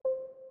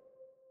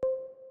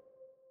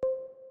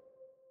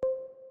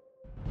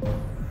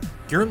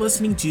You're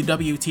listening to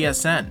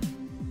WTSN,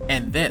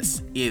 and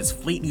this is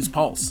Fleet News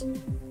Pulse.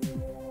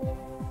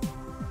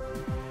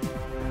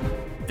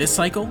 This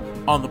cycle,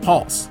 on the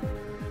Pulse,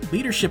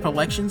 leadership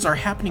elections are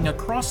happening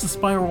across the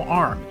Spiral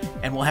Arm,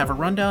 and we'll have a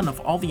rundown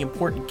of all the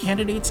important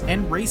candidates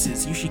and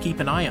races you should keep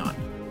an eye on.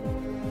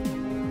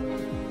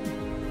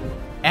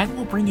 And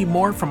we'll bring you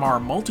more from our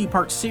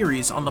multi-part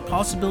series on the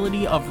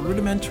possibility of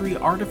rudimentary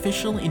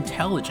artificial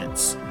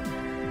intelligence.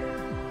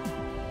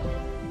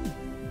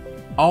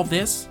 All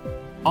this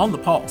on the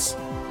Pulse.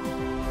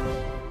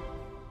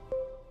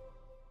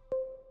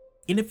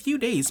 In a few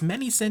days,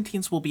 many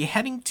sentients will be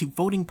heading to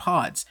voting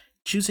pods,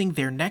 choosing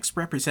their next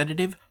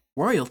representative,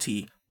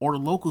 royalty, or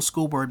local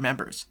school board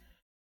members.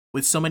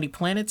 With so many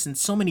planets and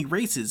so many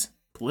races,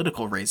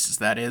 political races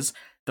that is,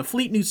 the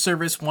Fleet News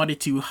Service wanted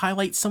to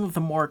highlight some of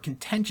the more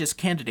contentious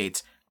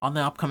candidates on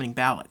the upcoming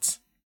ballots.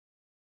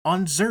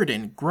 On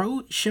Zerdan,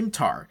 Gro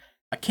Shimtar,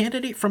 a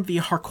candidate from the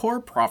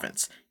Harcourt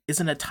province, is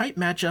in a tight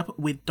matchup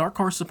with Dark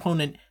Horse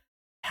opponent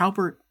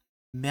Halbert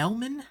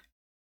Melman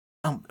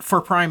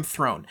for Prime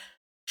Throne.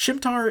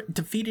 Shimtar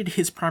defeated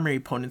his primary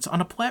opponents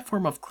on a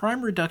platform of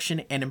crime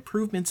reduction and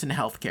improvements in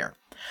healthcare.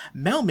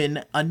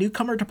 Melman, a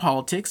newcomer to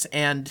politics,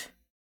 and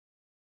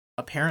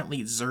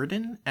apparently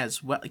Zerdan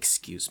as well.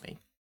 Excuse me.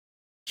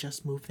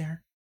 Just moved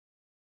there?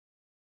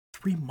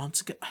 3 months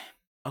ago?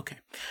 Okay.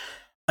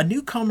 A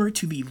newcomer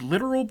to the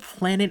literal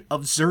planet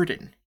of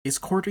Zerdan is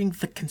courting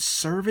the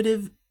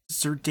conservative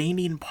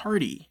Zerdanian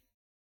party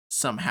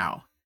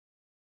somehow.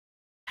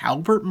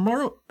 Halbert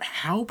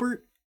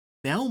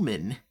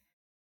Melman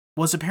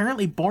was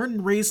apparently born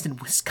and raised in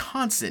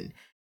Wisconsin.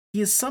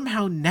 He is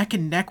somehow neck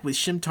and neck with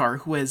Shimtar,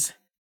 who has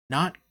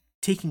not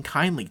taken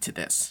kindly to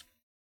this.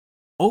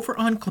 Over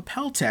on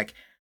Klepeltec,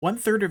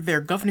 1/3 of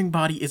their governing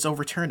body is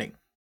overturning.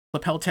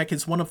 Klepeltec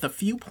is one of the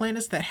few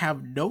planets that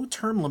have no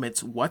term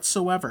limits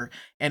whatsoever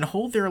and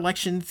hold their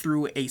election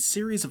through a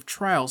series of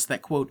trials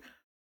that, quote,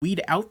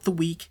 weed out the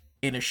weak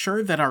and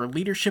assure that our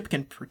leadership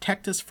can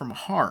protect us from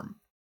harm.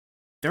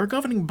 Their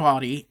governing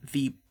body,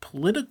 the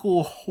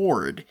Political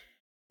Horde,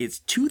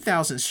 is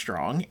 2,000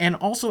 strong and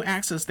also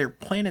acts as their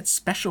planet's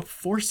special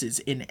forces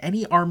in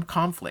any armed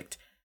conflict.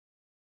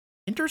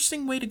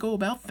 Interesting way to go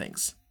about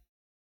things.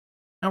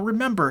 Now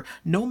remember,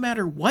 no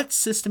matter what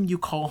system you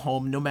call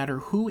home, no matter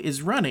who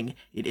is running,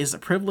 it is a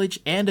privilege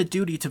and a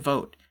duty to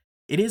vote.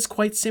 It is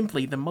quite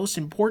simply the most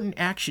important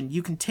action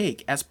you can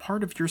take as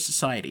part of your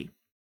society.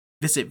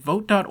 Visit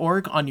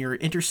vote.org on your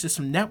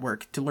intersystem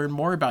network to learn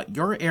more about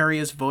your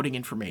area's voting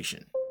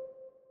information.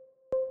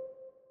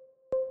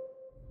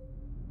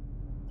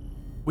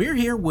 We're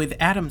here with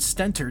Adam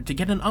Stenter to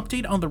get an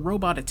update on the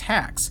robot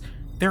attacks.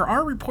 There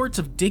are reports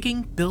of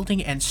digging,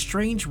 building, and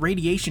strange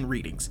radiation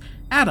readings.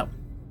 Adam,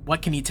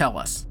 what can you tell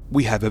us?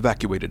 We have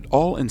evacuated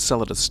all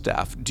Enceladus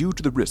staff due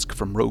to the risk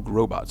from rogue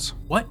robots.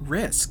 What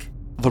risk?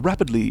 The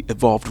rapidly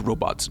evolved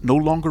robots no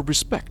longer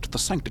respect the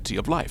sanctity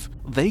of life.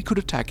 They could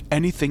attack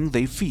anything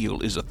they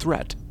feel is a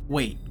threat.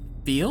 Wait,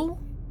 feel?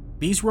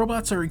 These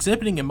robots are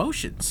exhibiting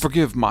emotions.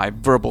 Forgive my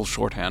verbal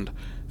shorthand.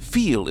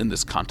 Feel in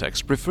this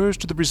context refers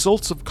to the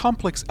results of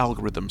complex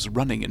algorithms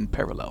running in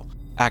parallel.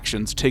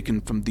 Actions taken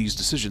from these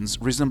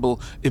decisions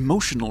resemble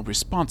emotional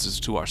responses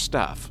to our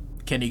staff.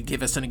 Can you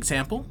give us an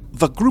example?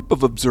 The group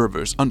of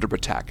observers under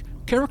attack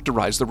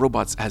characterize the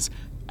robots as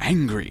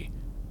angry.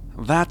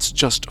 That's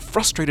just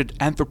frustrated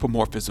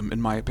anthropomorphism,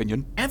 in my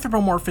opinion.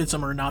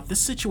 Anthropomorphism or not, this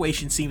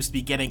situation seems to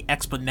be getting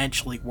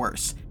exponentially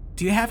worse.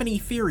 Do you have any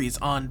theories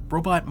on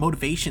robot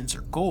motivations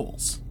or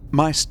goals?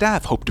 My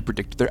staff hope to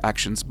predict their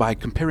actions by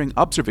comparing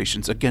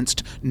observations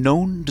against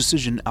known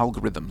decision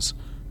algorithms.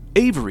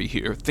 Avery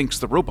here thinks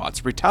the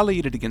robots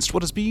retaliated against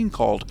what is being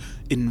called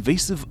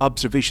invasive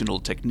observational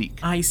technique.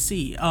 I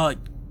see.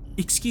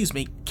 Excuse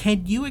me,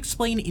 can you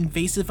explain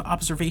invasive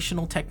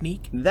observational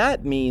technique?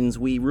 That means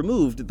we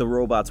removed the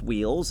robot's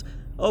wheels,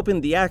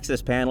 opened the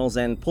access panels,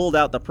 and pulled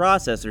out the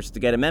processors to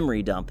get a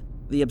memory dump.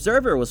 The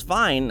observer was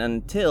fine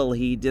until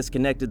he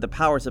disconnected the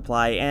power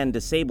supply and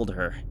disabled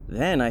her.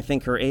 Then I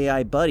think her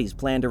AI buddies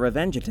planned a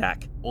revenge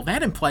attack. Well,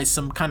 that implies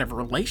some kind of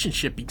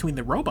relationship between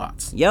the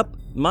robots. Yep,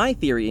 my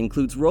theory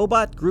includes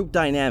robot group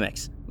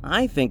dynamics.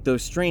 I think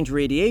those strange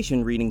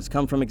radiation readings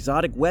come from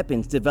exotic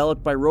weapons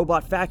developed by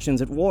robot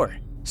factions at war.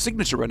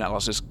 Signature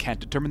analysis can't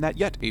determine that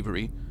yet,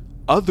 Avery.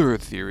 Other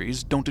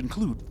theories don't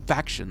include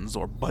factions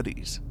or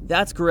buddies.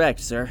 That's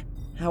correct, sir.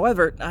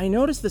 However, I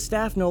noticed the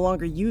staff no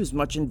longer use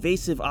much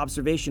invasive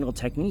observational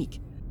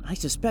technique. I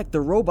suspect the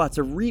robots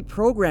are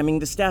reprogramming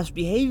the staff's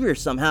behavior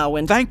somehow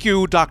and— Thank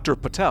you, Dr.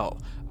 Patel.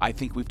 I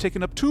think we've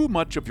taken up too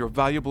much of your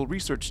valuable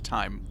research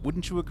time.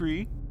 Wouldn't you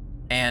agree?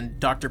 And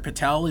Dr.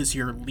 Patel is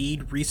your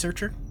lead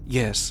researcher?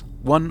 Yes,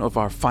 one of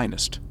our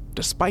finest,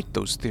 despite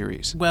those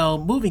theories.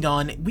 Well, moving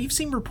on, we've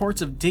seen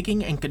reports of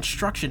digging and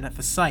construction at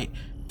the site.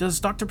 Does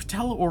Dr.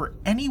 Patel or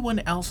anyone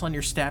else on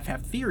your staff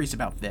have theories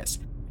about this?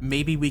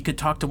 Maybe we could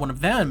talk to one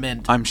of them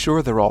and— I'm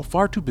sure they're all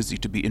far too busy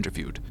to be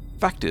interviewed.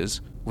 Fact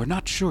is, we're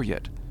not sure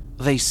yet.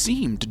 They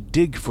seem to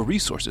dig for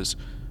resources,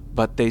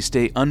 but they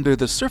stay under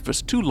the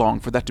surface too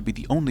long for that to be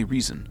the only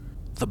reason.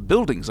 The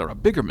buildings are a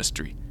bigger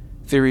mystery.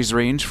 Theories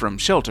range from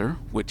shelter,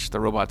 which the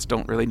robots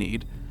don't really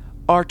need,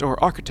 art or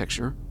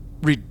architecture,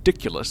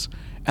 ridiculous,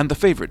 and the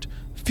favorite,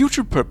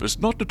 future purpose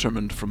not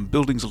determined from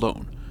buildings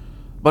alone.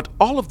 But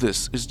all of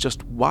this is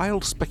just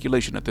wild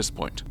speculation at this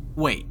point.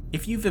 Wait,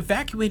 if you've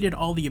evacuated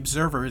all the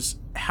observers,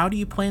 how do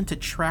you plan to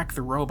track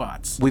the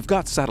robots? We've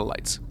got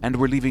satellites, and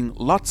we're leaving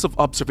lots of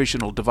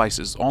observational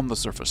devices on the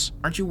surface.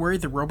 Aren't you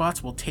worried the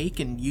robots will take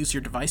and use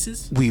your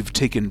devices? We've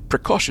taken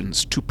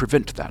precautions to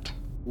prevent that.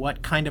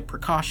 What kind of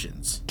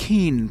precautions?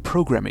 Keen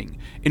programming,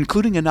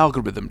 including an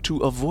algorithm to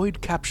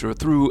avoid capture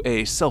through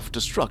a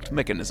self-destruct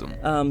mechanism.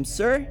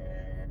 Sir?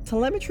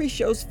 Telemetry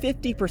shows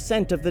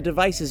 50% of the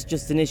devices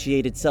just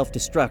initiated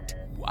self-destruct.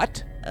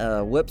 What?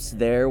 Whoops,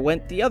 there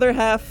went the other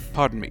half.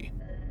 Pardon me.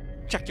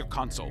 Check your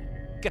console.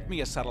 Get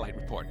me a satellite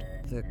report.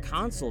 The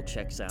console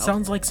checks out.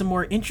 Sounds like some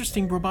more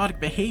interesting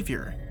robotic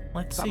behavior.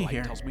 Let's see Satellite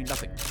here. tells me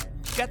nothing.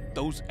 Get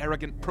those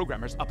arrogant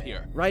programmers up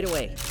here. Right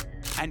away.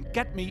 And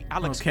get me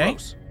Alex Okay.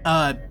 Gross.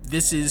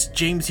 This is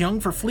James Young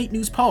for Fleet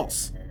News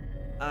Pulse.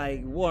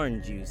 I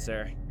warned you,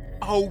 sir.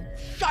 Oh,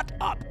 shut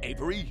up,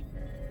 Avery!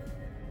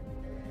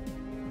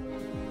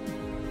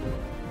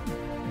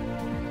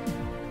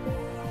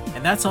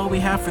 And that's all we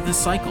have for this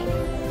cycle.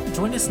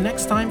 Join us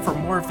next time for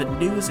more of the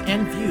news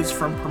and views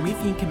from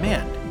Promethean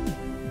Command.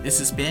 This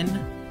has been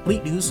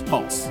Fleet News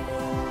Pulse.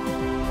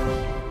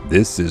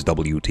 This is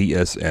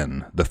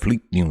WTSN, the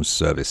Fleet News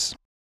Service.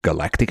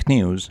 Galactic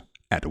news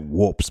at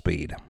warp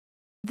speed.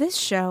 This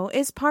show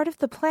is part of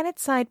the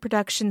PlanetSide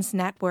Productions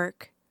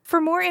Network. For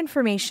more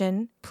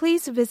information,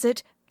 please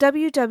visit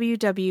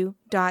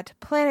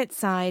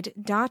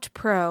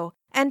www.planetside.pro,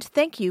 and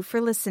thank you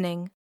for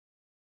listening.